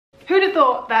Who'd have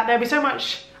thought that there'd be so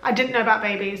much I didn't know about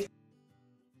babies?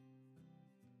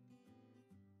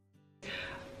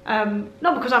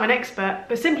 Not because I'm an expert,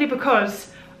 but simply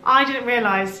because I didn't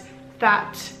realise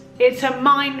that it's a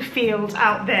minefield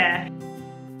out there.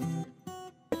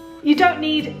 You don't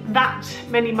need that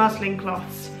many muslin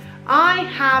cloths. I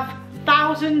have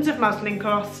thousands of muslin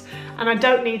cloths and I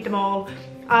don't need them all.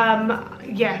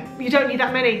 Yeah, you don't need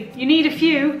that many. You need a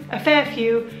few, a fair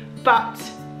few, but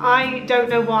I don't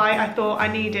know why I thought I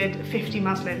needed 50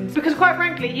 muslins. Because quite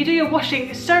frankly, you do your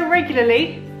washing so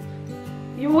regularly,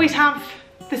 you always have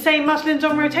the same muslins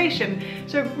on rotation.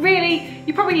 So really,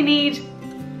 you probably need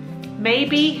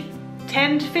maybe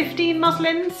 10 to 15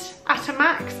 muslins at a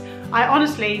max. I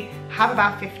honestly have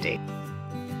about 50.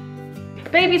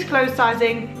 Baby's clothes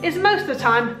sizing is most of the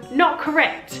time not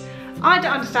correct. I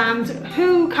don't understand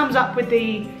who comes up with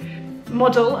the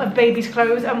model of baby's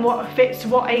clothes and what fits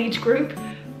what age group,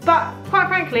 but quite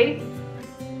frankly,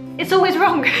 it's always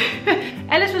wrong.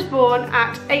 Ellis was born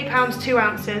at 8 pounds 2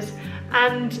 ounces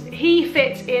and he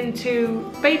fit into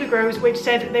baby grows which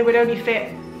said they would only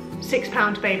fit 6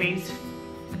 pound babies.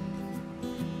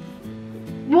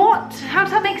 What? How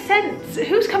does that make sense?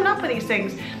 Who's coming up with these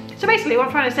things? So basically what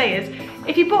I'm trying to say is,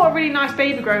 if you bought a really nice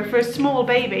baby grow for a small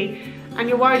baby and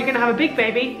you're worried you're going to have a big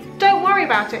baby, don't worry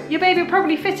about it. Your baby will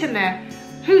probably fit in there.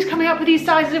 Who's coming up with these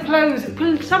sizes of clothes?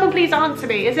 Someone please answer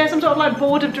me. Is there some sort of like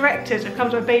board of directors that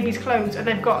comes with baby's clothes and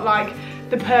they've got like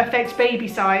the perfect baby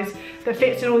size that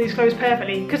fits in all these clothes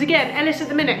perfectly? Because again, Ellis at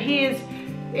the minute, he is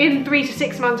in 3 to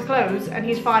 6 months clothes and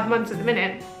he's 5 months at the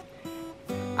minute.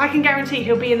 I can guarantee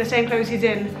he'll be in the same clothes he's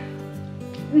in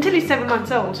until he's 7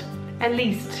 months old, at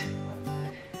least.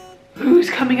 Who's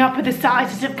coming up with the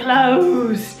sizes of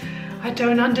clothes? I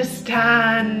don't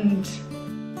understand.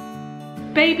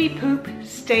 Baby poop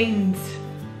stains.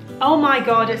 Oh my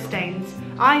God, it stains.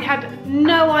 I had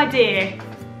no idea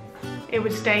it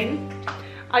would stain.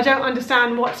 I don't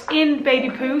understand what's in baby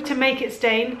poo to make it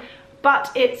stain,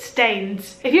 but it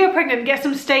stains. If you're pregnant, get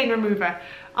some stain remover.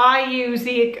 I use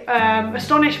the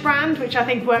Astonish brand, which I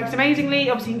think works amazingly.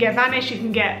 Obviously you can get Vanish, you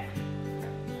can get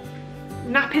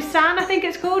Napisan, I think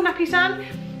it's called, Napisan.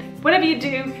 Whatever you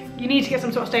do, you need to get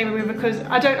some sort of stain remover because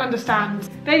I don't understand.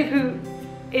 Baby poo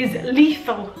is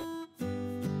lethal.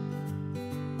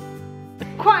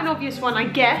 Quite an obvious one, I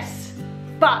guess,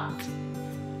 but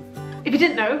if you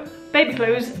didn't know, baby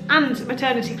clothes and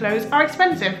maternity clothes are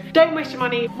expensive. Don't waste your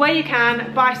money. Where you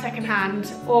can, buy second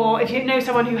hand, or if you know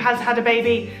someone who has had a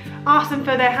baby, ask them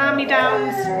for their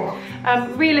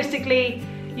hand-me-downs. Realistically,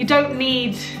 you don't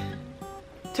need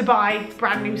to buy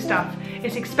brand new stuff.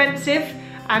 It's expensive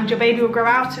and your baby will grow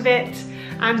out of it,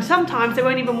 and sometimes they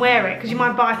won't even wear it because you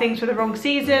might buy things for the wrong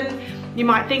season. You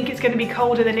might think it's going to be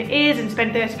colder than it is and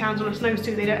spend £30 on a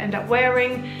snowsuit they don't end up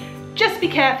wearing. Just be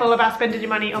careful about spending your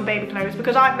money on baby clothes,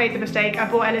 because I've made the mistake. I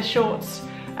bought Ellis shorts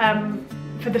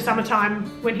for the summertime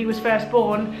when he was first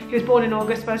born. He was born in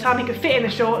August. By the time he could fit in the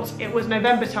shorts, it was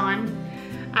November time,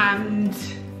 and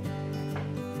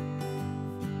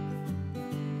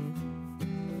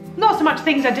not so much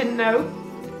things I didn't know,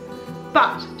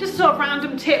 but just a sort of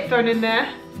random tip thrown in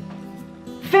there.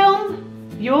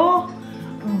 Film your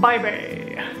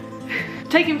baby.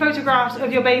 Taking photographs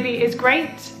of your baby is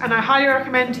great, and I highly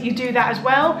recommend you do that as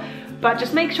well, but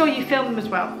just make sure you film them as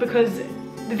well, because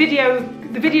the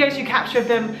videos you capture of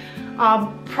them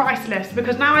are priceless.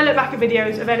 Because now I look back at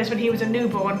videos of Ellis when he was a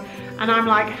newborn and I'm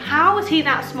like, how is he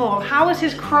that small? How has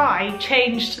his cry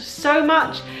changed so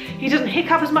much? He doesn't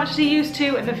hiccup as much as he used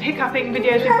to, and the hiccuping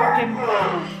videos we've got of him,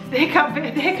 the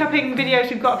hiccuping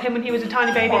videos we've got of him when he was a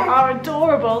tiny baby are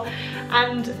adorable.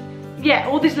 And yeah,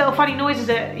 all these little funny noises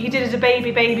that he did as a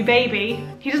baby,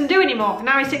 he doesn't do anymore.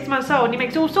 Now he's 6 months old and he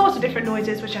makes all sorts of different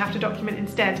noises, which I have to document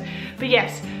instead. But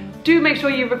yes, do make sure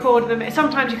you record them.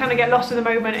 Sometimes you kind of get lost in the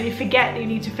moment and you forget that you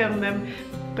need to film them,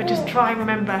 but just try and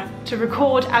remember to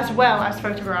record as well as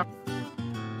photograph.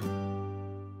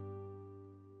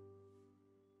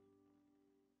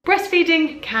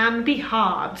 Breastfeeding can be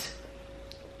hard.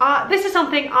 This is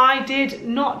something I did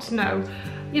not know.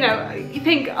 You know, you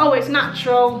think, oh, it's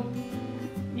natural.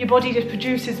 Your body just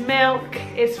produces milk.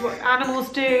 It's what animals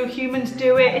do, humans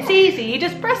do it. It's easy, you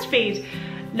just breastfeed.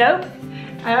 Nope.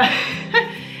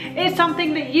 It's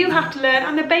something that you have to learn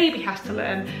and the baby has to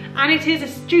learn. And it is a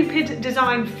stupid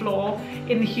design flaw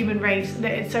in the human race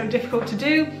that it's so difficult to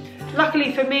do.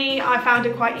 Luckily for me, I found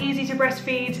it quite easy to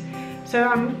breastfeed. So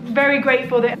I'm very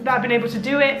grateful that I've been able to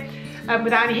do it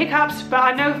without any hiccups, but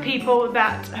I know people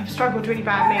that have struggled really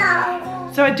badly.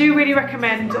 So I do really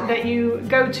recommend that you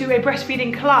go to a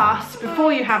breastfeeding class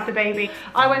before you have the baby.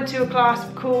 I went to a class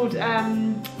called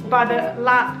by the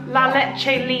La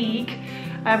Leche League,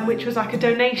 which was like a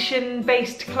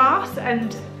donation-based class,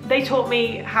 and they taught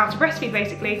me how to breastfeed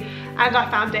basically, and I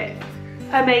found it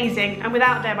amazing. And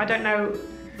without them, I don't know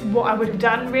what I would have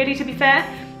done, really, to be fair.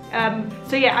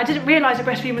 So yeah, I didn't realise that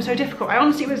breastfeeding was so difficult. I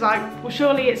honestly was like, well,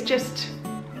 surely it's just,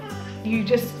 you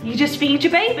just feed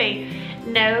your baby.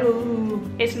 No,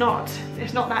 it's not.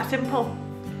 It's not that simple.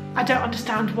 I don't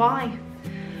understand why.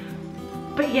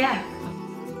 But yeah.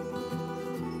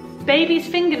 Babies'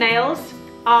 fingernails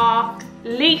are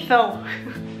lethal.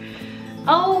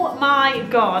 Oh my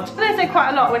God. What I said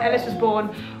quite a lot when Ellis was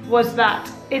born was that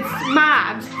it's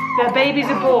mad that babies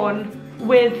are born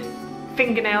with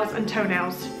fingernails and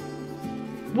toenails.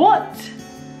 What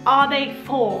are they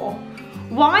for?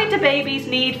 Why do babies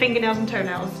need fingernails and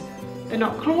toenails? They're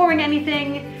not clawing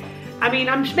anything. I mean,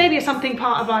 maybe it's something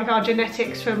part of like our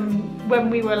genetics from when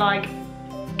we were like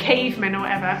cavemen or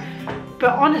whatever,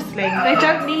 but honestly, they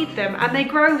don't need them, and they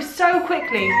grow so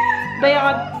quickly. They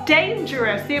are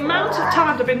dangerous. The amount of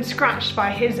times I've been scratched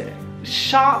by his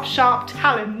sharp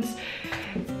talons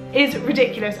is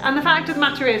ridiculous. And the fact of the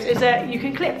matter is that you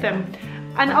can clip them.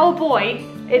 And oh boy,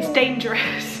 it's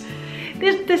dangerous.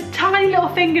 This tiny little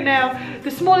fingernail, the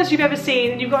smallest you've ever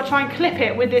seen, and you've got to try and clip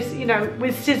it with this, you know,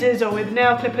 with scissors or with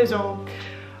nail clippers or,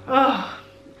 oh,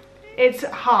 it's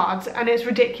hard and it's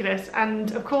ridiculous.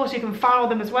 And of course you can file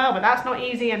them as well, but that's not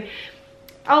easy. And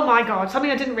oh my God,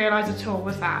 something I didn't realise at all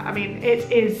was that, I mean,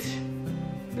 it is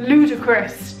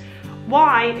ludicrous.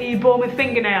 Why are you born with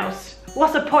fingernails?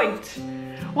 What's the point?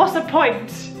 What's the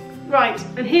point? Right,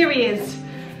 and here he is.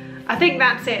 I think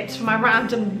that's it for my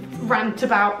random rant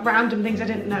about random things I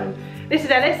didn't know. This is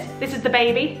Ellis, this is the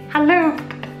baby. Hello.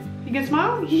 You can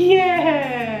smile?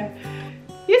 Yeah.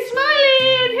 You're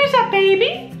smiling. Who's that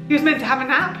baby? He was meant to have a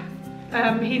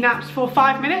nap. He naps for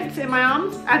 5 minutes in my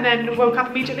arms and then woke up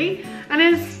immediately and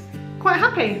is quite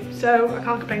happy, so I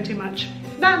can't complain too much.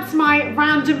 That's my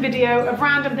random video of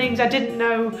random things I didn't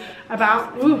know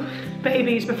about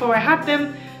babies before I had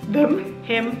them,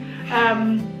 him,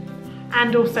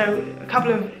 and also a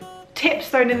couple of tips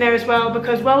thrown in there as well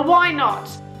because, well, why not?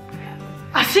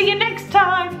 I'll see you next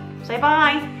time. Say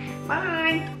bye.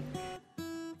 Bye.